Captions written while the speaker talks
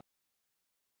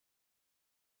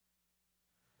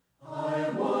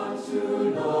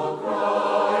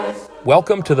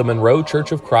Welcome to the Monroe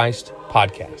Church of Christ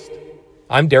podcast.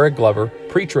 I'm Derek Glover,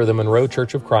 preacher of the Monroe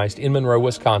Church of Christ in Monroe,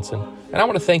 Wisconsin, and I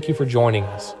want to thank you for joining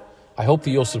us. I hope that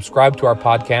you'll subscribe to our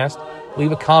podcast,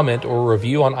 leave a comment or a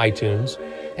review on iTunes,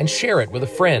 and share it with a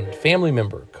friend, family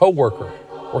member, coworker,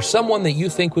 or someone that you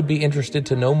think would be interested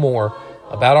to know more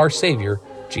about our Savior,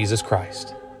 Jesus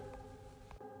Christ.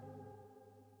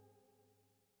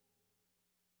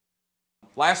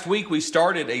 Last week we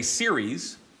started a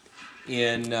series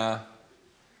in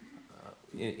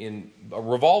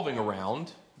revolving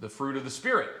around the fruit of the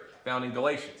Spirit found in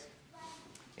Galatians.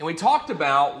 And we talked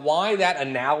about why that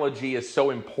analogy is so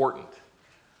important.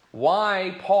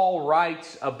 Why Paul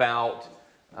writes about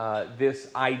this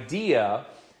idea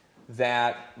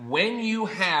that when you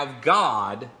have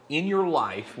God in your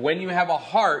life, when you have a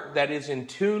heart that is in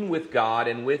tune with God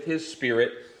and with His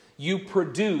Spirit, you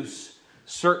produce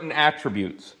certain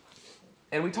attributes.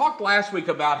 And we talked last week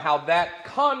about how that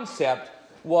concept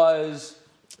was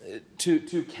to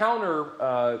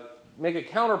make a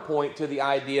counterpoint to the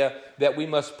idea that we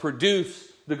must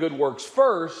produce the good works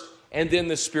first, and then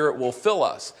the Spirit will fill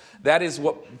us. That is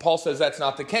what Paul says that's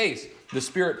not the case. The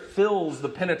Spirit fills the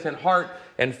penitent heart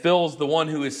and fills the one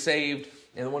who is saved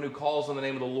and the one who calls on the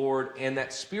name of the Lord, and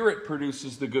that Spirit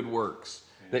produces the good works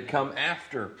that come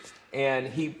after. And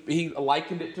he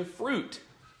likened it to fruit.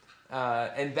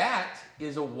 And that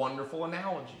is a wonderful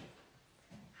analogy.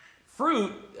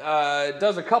 Fruit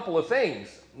does a couple of things.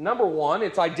 Number one,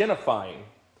 it's identifying.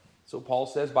 So Paul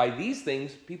says, by these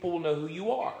things, people will know who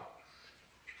you are.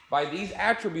 By these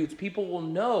attributes, people will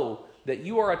know that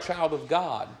you are a child of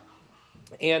God.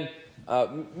 And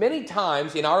many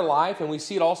times in our life, and we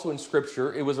see it also in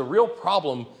Scripture, it was a real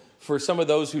problem for some of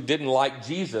those who didn't like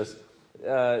Jesus.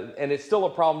 And it's still a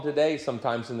problem today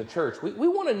sometimes in the church. We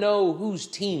want to know whose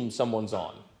team someone's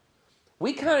on.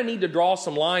 We kind of need to draw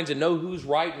some lines and know who's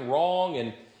right and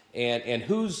wrong and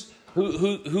who's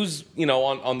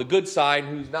on the good side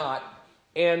and who's not.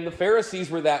 And the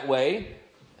Pharisees were that way.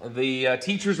 The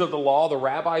teachers of the law, the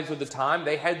rabbis of the time,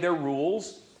 they had their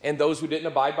rules. And those who didn't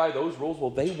abide by those rules, well,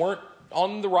 they weren't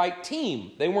on the right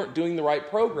team. They weren't doing the right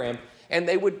program. And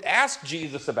they would ask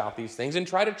Jesus about these things and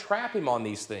try to trap him on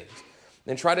these things.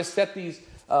 And try to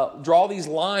draw these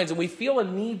lines. And we feel a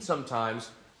need sometimes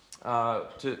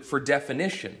for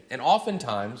definition. And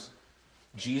oftentimes,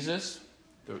 Jesus,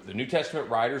 the New Testament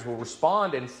writers, will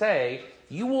respond and say,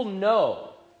 you will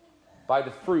know by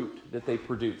the fruit that they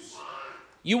produce.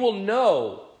 You will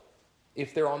know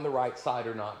if they're on the right side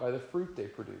or not by the fruit they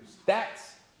produce.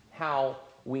 That's how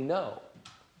we know.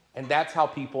 And that's how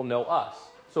people know us.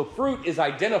 So fruit is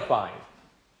identifying.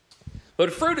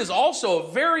 But fruit is also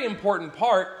a very important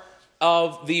part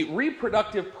of the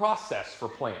reproductive process for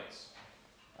plants.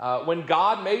 When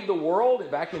God made the world,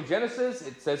 back in Genesis,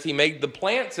 it says He made the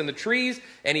plants and the trees,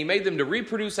 and He made them to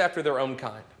reproduce after their own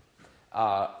kind.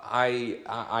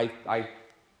 I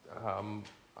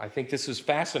think this is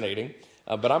fascinating,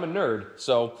 but I'm a nerd.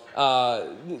 So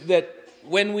that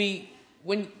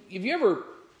have you ever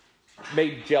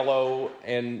made Jell-O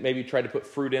and maybe tried to put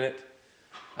fruit in it?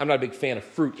 I'm not a big fan of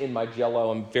fruit in my Jell-O.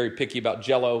 I'm very picky about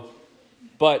Jell-O.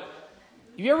 But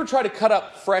have you ever tried to cut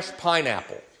up fresh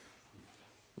pineapple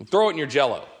and throw it in your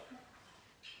Jell-O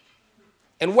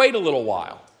and wait a little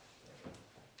while?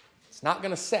 It's not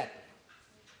going to set.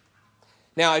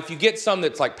 Now, if you get some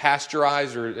that's like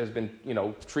pasteurized or has been,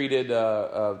 treated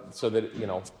so that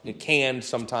it canned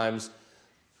sometimes,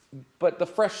 but the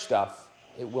fresh stuff,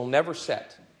 it will never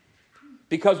set.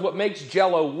 Because what makes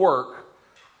Jell-O work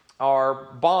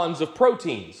are bonds of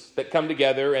proteins that come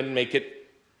together and make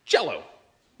it Jell-O,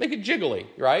 make it jiggly,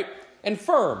 right? And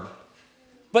firm.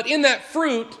 But in that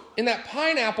fruit, in that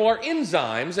pineapple are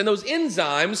enzymes, and those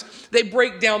enzymes, they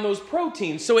break down those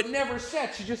proteins, so it never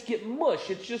sets. You just get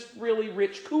mush. It's just really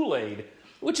rich Kool-Aid,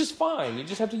 which is fine. You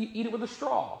just have to eat it with a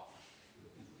straw.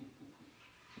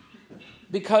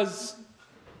 Because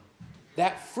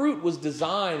that fruit was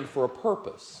designed for a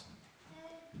purpose.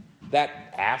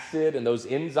 That acid and those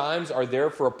enzymes are there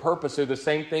for a purpose. They're the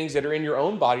same things that are in your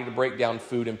own body to break down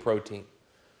food and protein.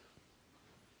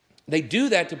 They do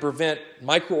that to prevent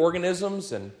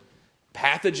microorganisms and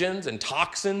pathogens and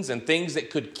toxins and things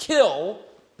that could kill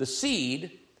the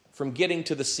seed from getting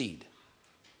to the seed.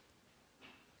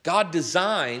 God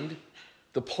designed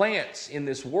the plants in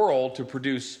this world to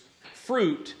produce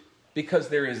fruit because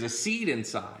there is a seed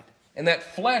inside. And that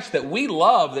flesh that we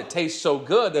love that tastes so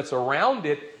good that's around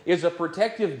it is a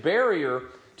protective barrier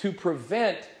to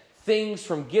prevent things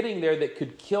from getting there that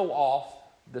could kill off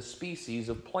the species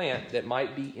of plant that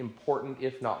might be important,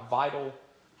 if not vital,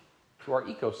 to our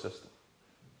ecosystem.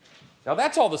 Now,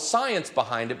 that's all the science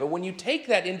behind it, but when you take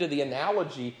that into the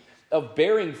analogy of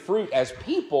bearing fruit as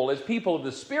people of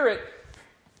the Spirit,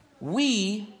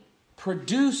 we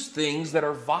produce things that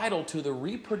are vital to the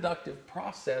reproductive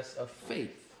process of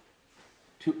faith,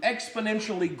 to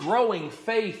exponentially growing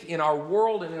faith in our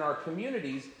world and in our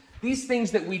communities. These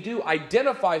things that we do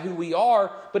identify who we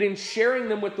are, but in sharing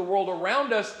them with the world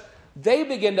around us, they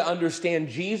begin to understand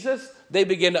Jesus, they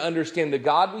begin to understand the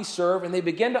God we serve, and they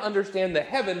begin to understand the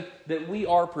heaven that we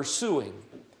are pursuing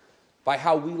by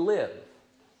how we live.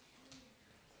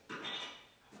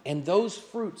 And those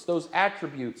fruits, those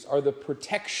attributes, are the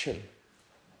protection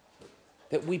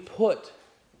that we put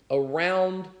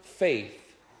around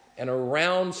faith and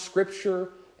around Scripture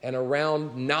and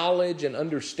around knowledge and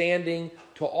understanding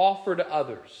to offer to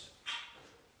others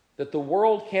that the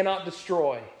world cannot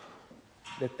destroy,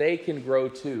 that they can grow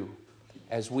too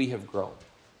as we have grown.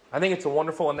 I think it's a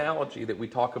wonderful analogy that we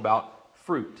talk about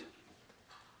fruit.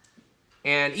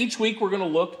 And each week we're going to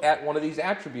look at one of these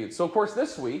attributes. So of course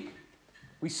this week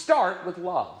we start with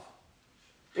love.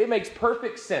 It makes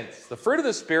perfect sense. The fruit of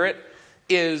the Spirit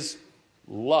is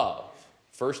love,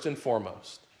 first and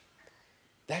foremost.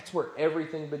 That's where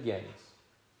everything begins.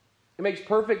 It makes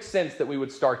perfect sense that we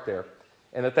would start there,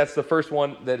 and that's the first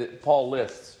one that Paul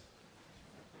lists.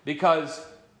 Because,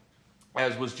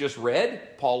 as was just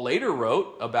read, Paul later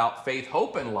wrote about faith,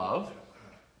 hope, and love,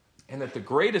 and that the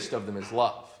greatest of them is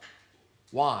love.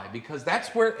 Why? Because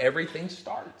that's where everything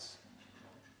starts.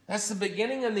 That's the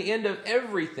beginning and the end of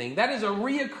everything. That is a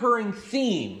reoccurring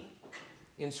theme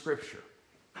in Scripture.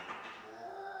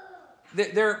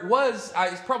 There was,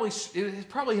 it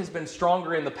probably has been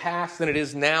stronger in the past than it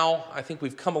is now. I think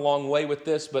we've come a long way with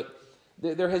this, but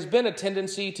there has been a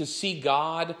tendency to see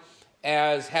God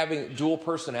as having dual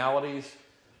personalities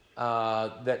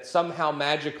that somehow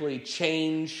magically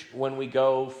change when we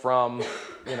go from,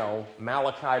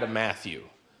 Malachi to Matthew.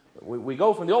 We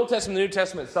go from the Old Testament to the New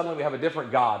Testament, and suddenly we have a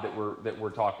different God that we're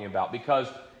talking about, because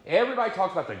everybody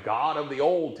talks about the God of the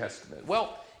Old Testament.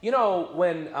 Well,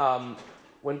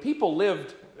 when people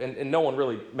lived, and no one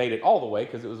really made it all the way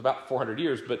because it was about 400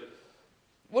 years, but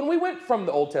when we went from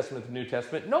the Old Testament to the New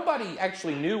Testament, nobody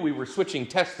actually knew we were switching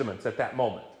testaments at that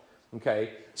moment.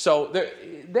 Okay? So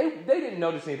they didn't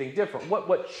notice anything different.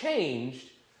 What changed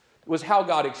was how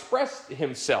God expressed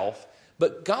himself,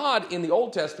 but God in the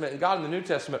Old Testament and God in the New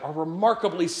Testament are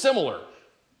remarkably similar.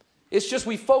 It's just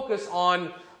we focus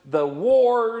on the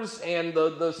wars and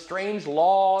the strange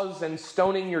laws and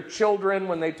stoning your children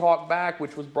when they talk back,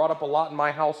 which was brought up a lot in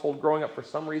my household growing up for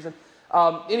some reason.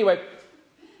 Anyway,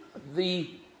 the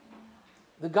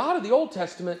God of the Old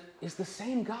Testament is the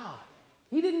same God.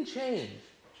 He didn't change.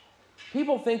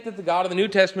 People think that the God of the New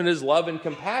Testament is love and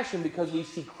compassion because we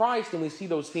see Christ and we see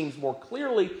those themes more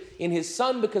clearly in His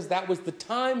Son because that was the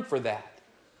time for that.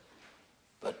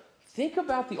 But think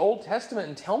about the Old Testament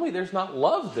and tell me there's not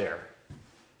love there.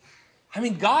 I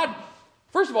mean, God,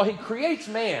 first of all, He creates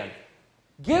man,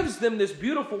 gives them this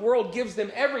beautiful world, gives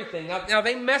them everything. Now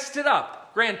they messed it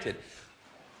up, granted.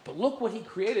 But look what He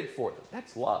created for them.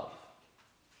 That's love.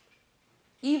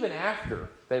 Even after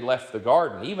they left the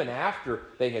garden, even after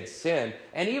they had sinned,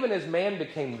 and even as man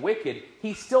became wicked,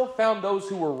 He still found those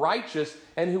who were righteous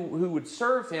and who would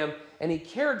serve Him, and He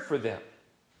cared for them.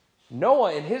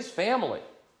 Noah and his family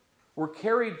were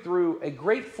carried through a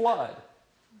great flood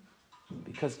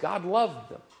because God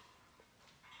loved them.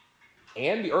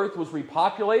 And the earth was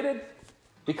repopulated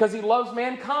because He loves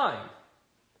mankind.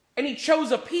 And He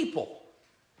chose a people.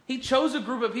 He chose a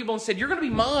group of people and said, you're going to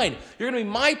be mine. You're going to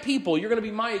be my people. You're going to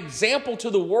be my example to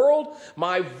the world,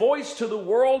 my voice to the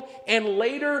world. And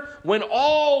later, when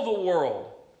all the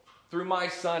world, through my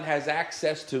Son, has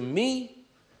access to me,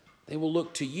 they will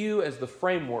look to you as the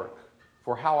framework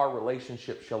for how our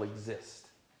relationship shall exist.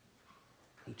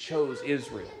 He chose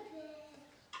Israel.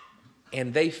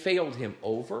 And they failed Him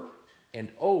over and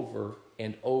over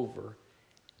and over.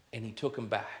 And He took them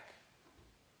back.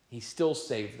 He still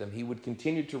saved them. He would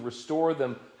continue to restore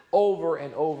them over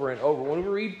and over and over. When we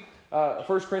read 1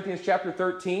 Corinthians chapter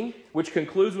 13, which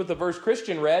concludes with the verse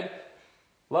Christian read,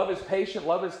 love is patient,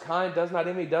 love is kind, does not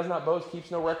envy, does not boast,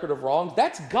 keeps no record of wrongs.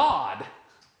 That's God.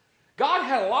 God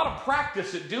had a lot of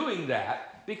practice at doing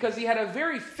that because He had a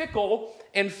very fickle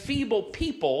and feeble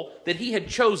people that He had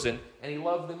chosen, and He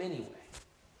loved them anyway.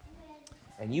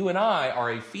 And you and I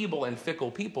are a feeble and fickle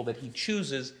people that He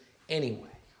chooses anyway.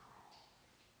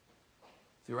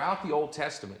 Throughout the Old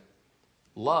Testament,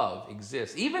 love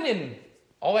exists. Even in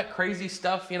all that crazy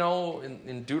stuff,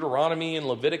 in Deuteronomy and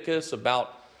Leviticus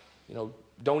about,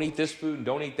 don't eat this food and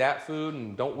don't eat that food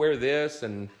and don't wear this,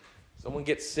 and someone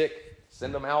gets sick,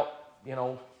 send them out,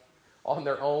 on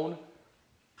their own.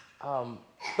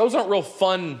 those aren't real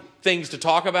fun things to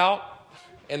talk about,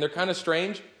 and they're kind of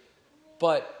strange,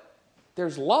 but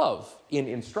there's love in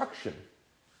instruction.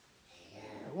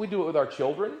 We do it with our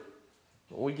children.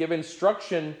 We give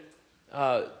instruction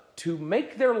to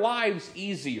make their lives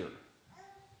easier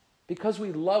because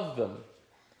we love them.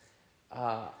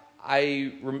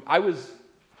 I was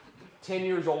 10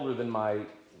 years older than my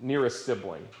nearest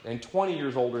sibling and 20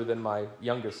 years older than my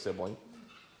youngest sibling.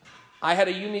 I had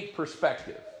a unique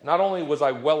perspective. Not only was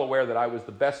I well aware that I was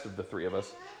the best of the three of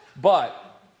us,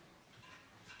 but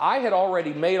I had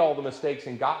already made all the mistakes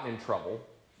and gotten in trouble,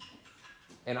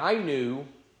 and I knew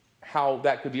how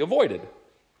that could be avoided.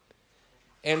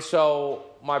 And so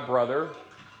my brother,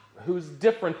 who's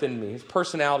different than me, his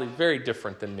personality is very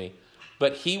different than me,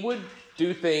 but he would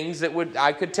do things that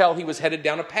I could tell he was headed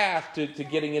down a path to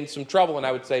getting in some trouble, and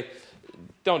I would say,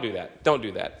 don't do that, don't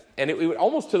do that. And it would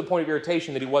almost to the point of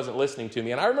irritation that he wasn't listening to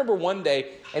me. And I remember one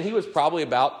day, and he was probably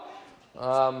about,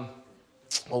 probably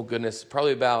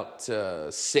about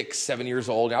 6, 7 years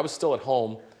old. I was still at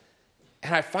home.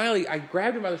 And I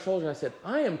grabbed him by the shoulder and I said,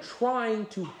 I am trying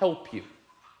to help you.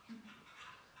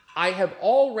 I have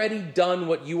already done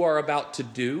what you are about to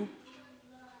do,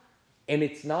 and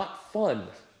it's not fun.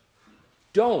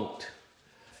 Don't.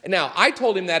 And now, I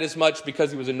told him that as much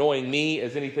because he was annoying me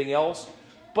as anything else,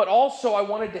 but also I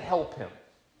wanted to help him.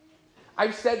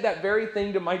 I've said that very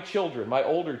thing to my children, my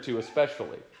older two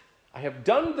especially. I have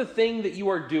done the thing that you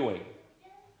are doing.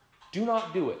 Do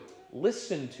not do it.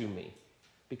 Listen to me,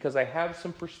 because I have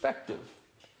some perspective.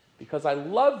 Because I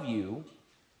love you,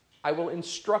 I will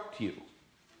instruct you.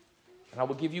 And I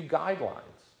will give you guidelines.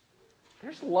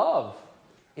 There's love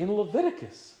in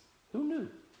Leviticus. Who knew?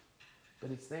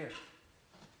 But it's there.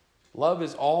 Love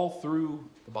is all through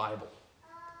the Bible.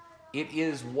 It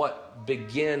is what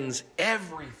begins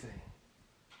everything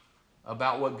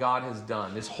about what God has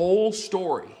done. This whole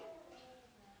story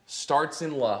starts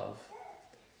in love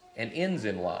and ends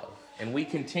in love. And we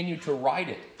continue to write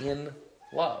it in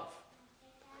love.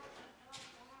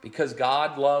 Because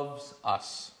God loves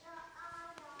us.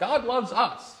 God loves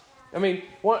us. I mean,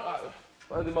 one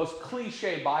of the most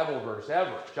cliche Bible verse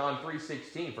ever, John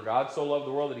 3:16, for God so loved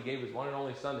the world that he gave his one and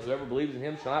only Son, that whoever believes in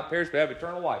him shall not perish but have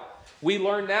eternal life. We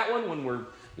learned that one when we're,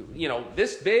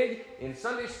 this big in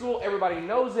Sunday school. Everybody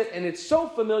knows it, and it's so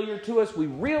familiar to us, we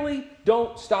really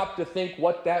don't stop to think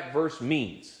what that verse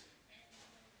means.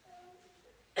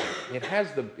 It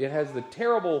has the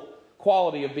terrible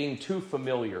quality of being too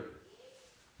familiar.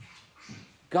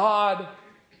 God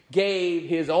gave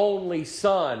his only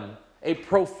Son a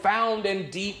profound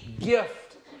and deep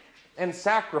gift and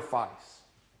sacrifice.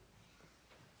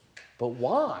 But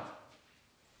why?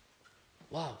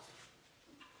 Love.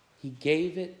 He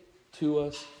gave it to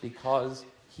us because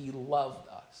he loved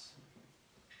us.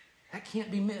 That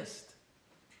can't be missed.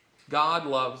 God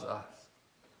loves us.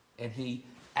 And he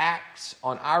acts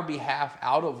on our behalf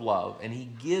out of love, and he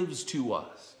gives to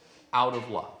us out of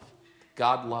love.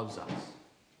 God loves us.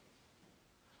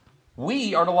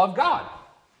 We are to love God.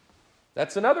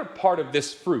 That's another part of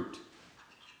this fruit.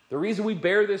 The reason we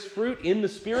bear this fruit in the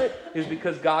Spirit is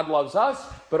because God loves us,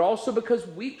 but also because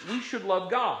we should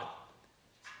love God.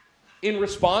 In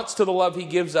response to the love he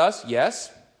gives us,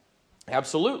 yes,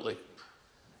 absolutely.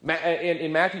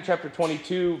 In Matthew chapter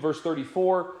 22, verse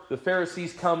 34, the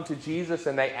Pharisees come to Jesus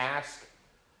and they ask,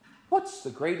 what's the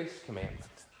greatest commandment?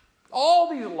 All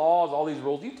these laws, all these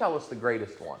rules, you tell us the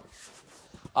greatest one.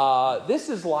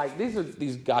 These are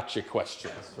these gotcha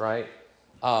questions, right?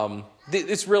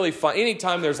 It's really fun.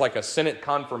 Anytime there's like a Senate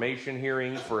confirmation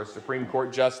hearing for a Supreme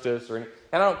Court justice, and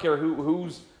I don't care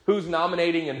who's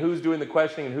nominating and who's doing the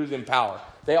questioning and who's in power.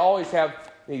 They always have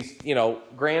these,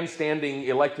 grandstanding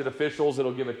elected officials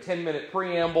that'll give a 10-minute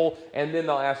preamble and then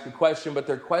they'll ask a question, but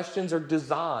their questions are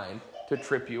designed to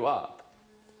trip you up.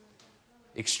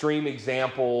 Extreme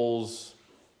examples,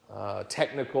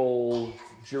 technical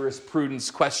jurisprudence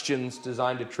questions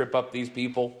designed to trip up these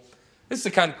people. This is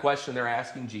the kind of question they're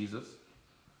asking Jesus.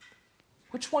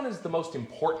 Which one is the most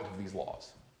important of these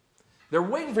laws? They're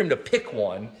waiting for him to pick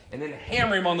one and then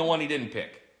hammer him on the one he didn't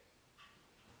pick.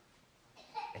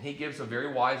 And he gives a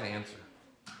very wise answer.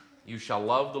 You shall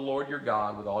love the Lord your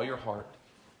God with all your heart,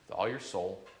 with all your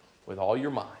soul, with all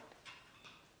your mind.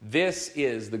 This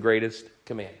is the greatest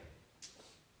commandment.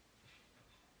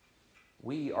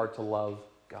 We are to love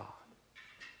God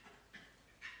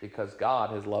because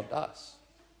God has loved us.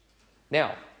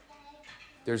 Now,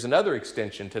 there's another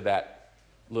extension to that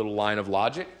little line of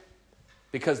logic,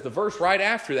 because the verse right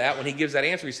after that, when he gives that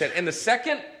answer, he said, and the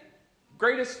second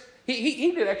greatest,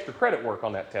 he did extra credit work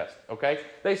on that test, okay?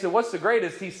 They said, what's the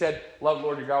greatest? He said, love the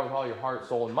Lord your God with all your heart,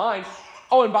 soul, and mind.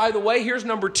 Oh, and by the way, here's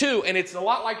number 2, and it's a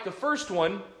lot like the first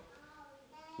one.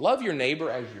 Love your neighbor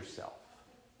as yourself.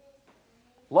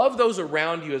 Love those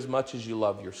around you as much as you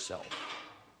love yourself.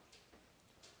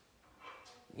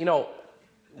 You know,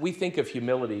 we think of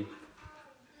humility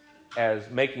as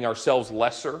making ourselves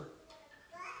lesser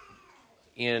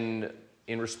in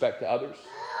respect to others.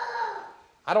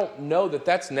 I don't know that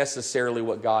that's necessarily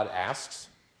what God asks.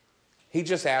 He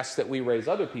just asks that we raise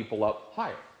other people up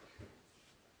higher.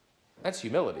 That's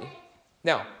humility.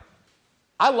 Now,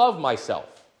 I love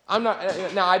myself. I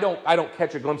don't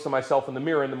catch a glimpse of myself in the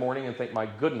mirror in the morning and think, my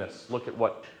goodness, look at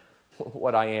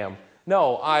what I am.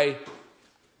 No, I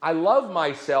love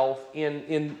myself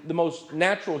in the most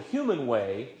natural human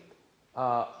way,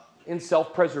 in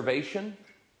self-preservation.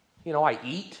 You know, I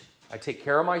eat. I take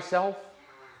care of myself.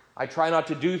 I try not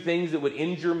to do things that would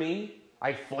injure me.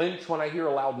 I flinch when I hear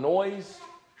a loud noise.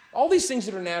 All these things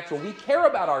that are natural. We care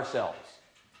about ourselves.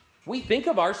 We think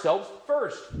of ourselves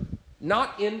first,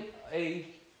 not in a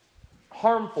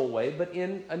harmful way, but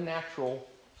in a natural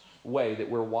way that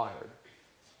we're wired.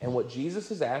 And what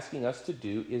Jesus is asking us to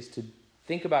do is to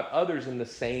think about others in the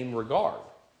same regard.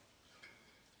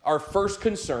 Our first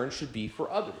concern should be for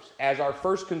others, as our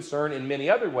first concern in many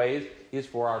other ways is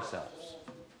for ourselves.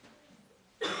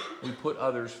 We put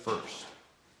others first.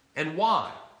 And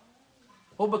why?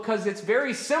 Well, because it's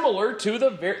very similar to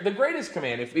the greatest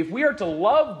command. If we are to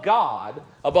love God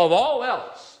above all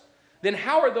else, then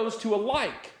how are those two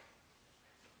alike?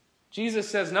 Jesus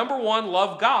says, number 1,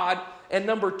 love God. And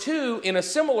number 2, in a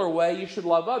similar way, you should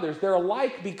love others. They're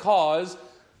alike because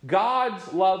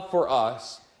God's love for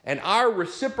us and our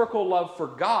reciprocal love for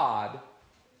God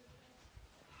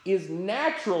is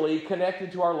naturally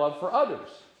connected to our love for others.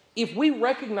 If we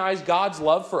recognize God's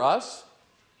love for us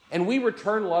and we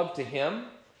return love to Him,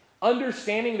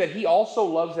 understanding that He also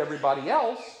loves everybody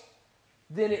else,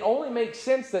 then it only makes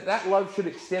sense that that love should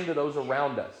extend to those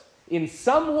around us. In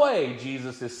some way,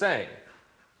 Jesus is saying,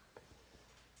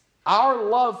 our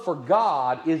love for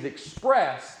God is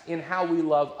expressed in how we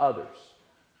love others.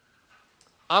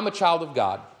 I'm a child of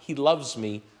God. He loves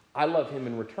me. I love Him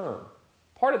in return.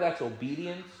 Part of that's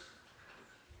obedience.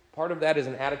 Part of that is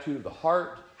an attitude of the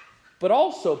heart. But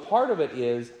also part of it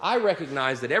is I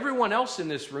recognize that everyone else in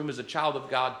this room is a child of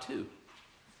God too.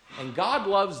 And God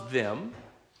loves them.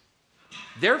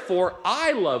 Therefore,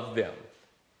 I love them.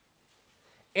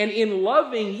 And in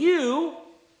loving you,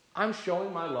 I'm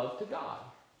showing my love to God.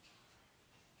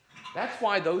 That's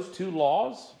why those 2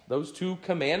 laws, those 2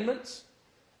 commandments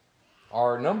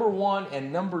are number 1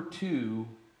 and number 2.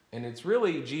 And it's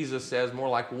really, Jesus says, more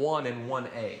like 1 and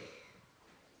 1A.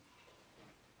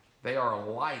 They are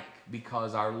alike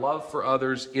because our love for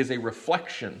others is a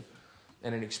reflection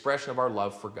and an expression of our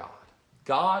love for God.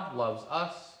 God loves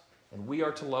us, and we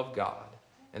are to love God.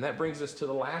 And that brings us to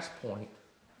the last point,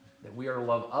 that we are to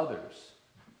love others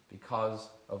because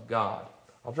of God.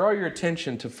 I'll draw your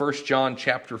attention to 1 John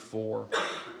chapter 4.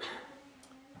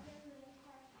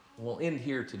 We'll end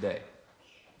here today.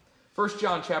 1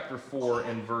 John chapter 4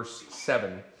 and verse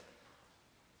 7.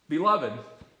 Beloved,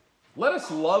 let us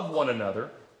love one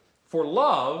another, for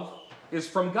love is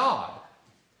from God.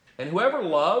 And whoever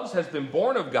loves has been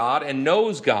born of God and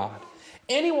knows God.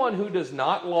 Anyone who does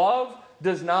not love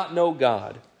does not know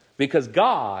God, because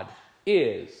God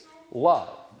is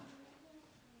love.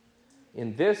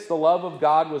 In this, the love of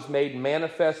God was made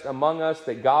manifest among us,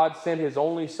 that God sent His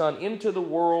only Son into the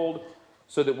world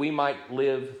so that we might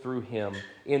live through Him.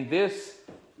 In this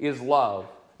is love.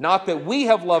 Not that we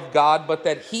have loved God, but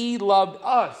that He loved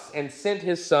us and sent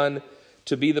His Son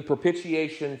to be the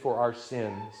propitiation for our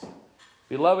sins.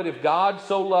 Beloved, if God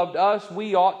so loved us,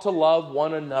 we ought to love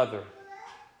one another.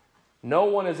 No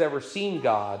one has ever seen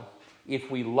God.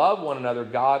 If we love one another,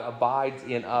 God abides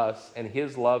in us, and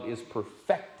His love is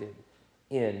perfected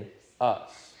in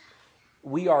us.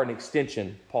 We are an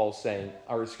extension,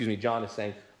 John is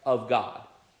saying, of God.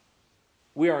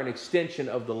 We are an extension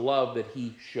of the love that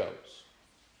He shows.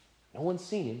 No one's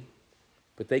seen Him,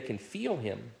 but they can feel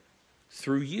Him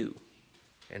through you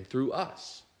and through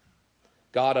us.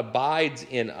 God abides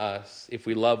in us if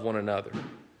we love one another.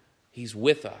 He's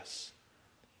with us,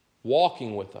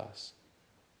 walking with us,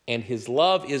 and His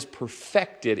love is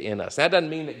perfected in us. That doesn't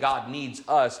mean that God needs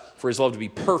us for His love to be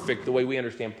perfect the way we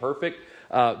understand perfect.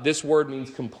 This word means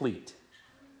complete.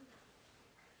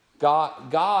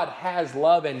 God has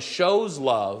love and shows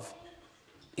love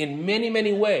in many,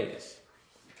 many ways.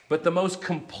 But the most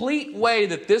complete way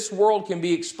that this world can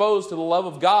be exposed to the love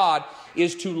of God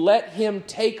is to let Him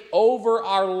take over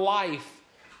our life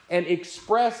and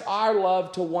express our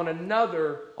love to one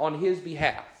another on His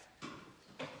behalf.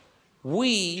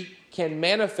 we can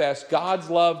manifest God's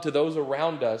love to those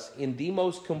around us in the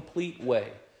most complete way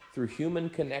through human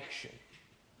connection,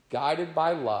 guided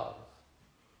by love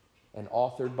and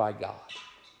authored by God.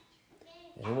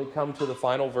 And then we come to the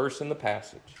final verse in the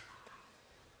passage.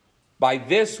 By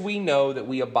this we know that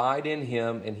we abide in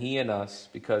him and he in us,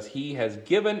 because he has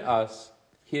given us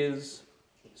his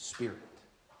Spirit.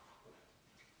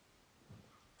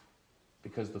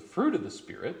 Because the fruit of the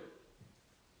Spirit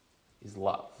is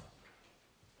love.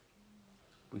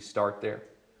 We start there.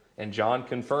 And John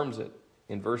confirms it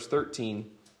in verse 13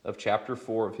 of chapter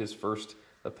 4 of his first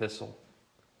epistle.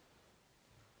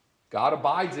 God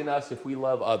abides in us if we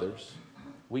love others.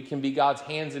 We can be God's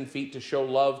hands and feet to show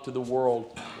love to the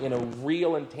world in a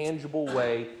real and tangible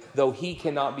way, though he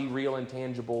cannot be real and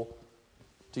tangible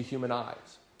to human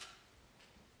eyes.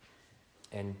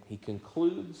 And he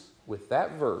concludes with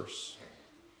that verse,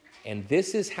 and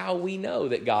this is how we know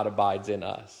that God abides in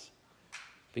us,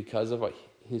 because of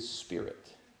his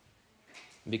Spirit.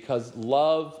 Because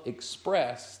love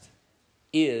expressed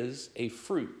is a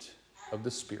fruit of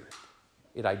the Spirit.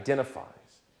 It identifies,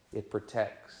 it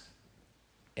protects,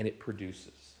 and it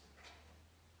produces.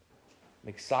 I'm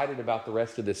excited about the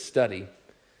rest of this study,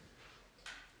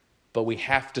 but we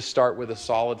have to start with a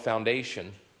solid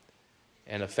foundation.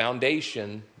 And a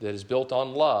foundation that is built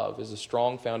on love is a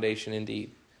strong foundation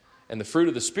indeed. And the fruit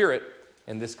of the Spirit,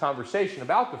 and this conversation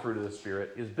about the fruit of the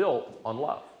Spirit, is built on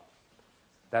love.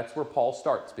 That's where Paul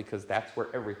starts, because that's where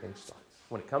everything starts.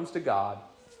 When it comes to God,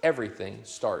 everything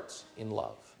starts in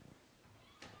love.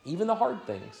 Even the hard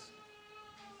things,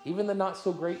 even the not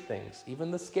so great things,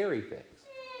 even the scary things,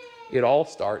 it all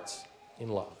starts in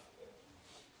love.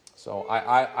 So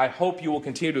I hope you will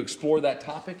continue to explore that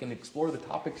topic and explore the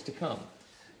topics to come.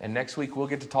 And next week we'll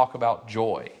get to talk about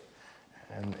joy.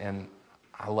 And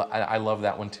I love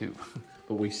that one too.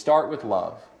 But we start with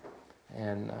love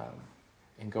and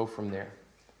go from there.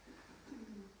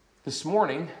 This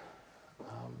morning,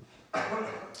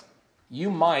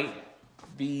 you might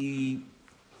be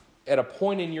at a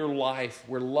point in your life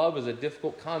where love is a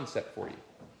difficult concept for you.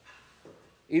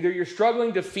 Either you're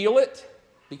struggling to feel it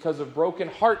because of broken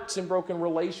hearts and broken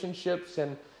relationships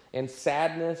and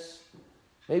sadness.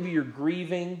 Maybe you're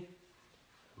grieving.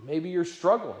 Maybe you're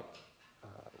struggling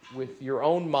with your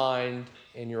own mind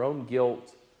and your own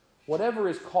guilt. Whatever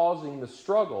is causing the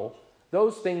struggle,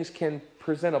 those things can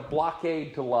present a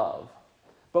blockade to love,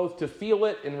 both to feel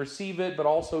it and receive it, but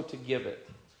also to give it.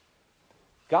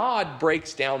 God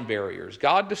breaks down barriers.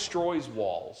 God destroys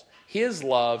walls. His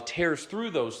love tears through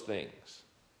those things.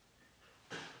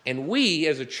 And we,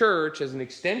 as a church, as an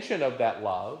extension of that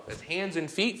love, as hands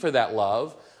and feet for that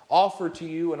love, offer to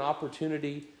you an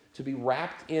opportunity to be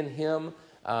wrapped in him,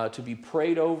 to be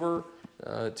prayed over,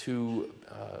 to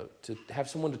have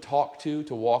someone to talk to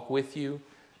walk with you.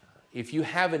 If you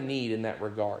have a need in that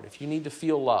regard, if you need to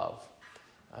feel love,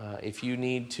 if you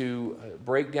need to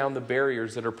break down the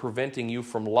barriers that are preventing you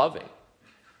from loving,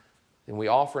 then we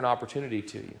offer an opportunity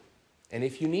to you. And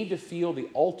if you need to feel the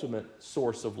ultimate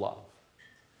source of love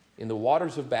in the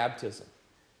waters of baptism,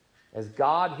 as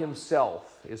God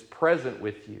himself is present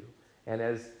with you, and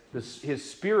as his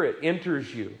Spirit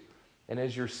enters you, and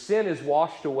as your sin is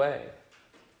washed away,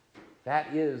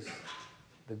 that is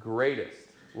the greatest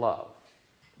love.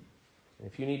 And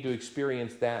if you need to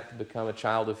experience that to become a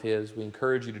child of his, we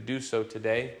encourage you to do so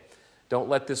today. Don't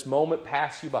let this moment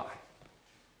pass you by.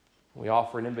 We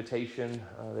offer an invitation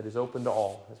that is open to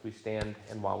all as we stand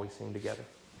and while we sing together.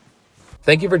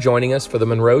 Thank you for joining us for the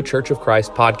Monroe Church of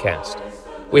Christ podcast.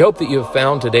 We hope that you have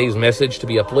found today's message to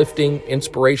be uplifting,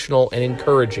 inspirational, and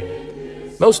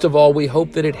encouraging. Most of all, we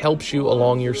hope that it helps you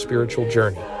along your spiritual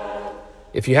journey.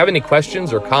 If you have any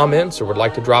questions or comments or would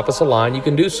like to drop us a line, you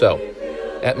can do so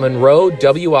at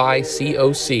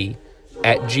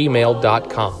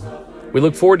monroewicoc@gmail.com. We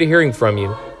look forward to hearing from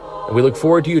you, and we look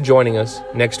forward to you joining us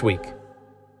next week.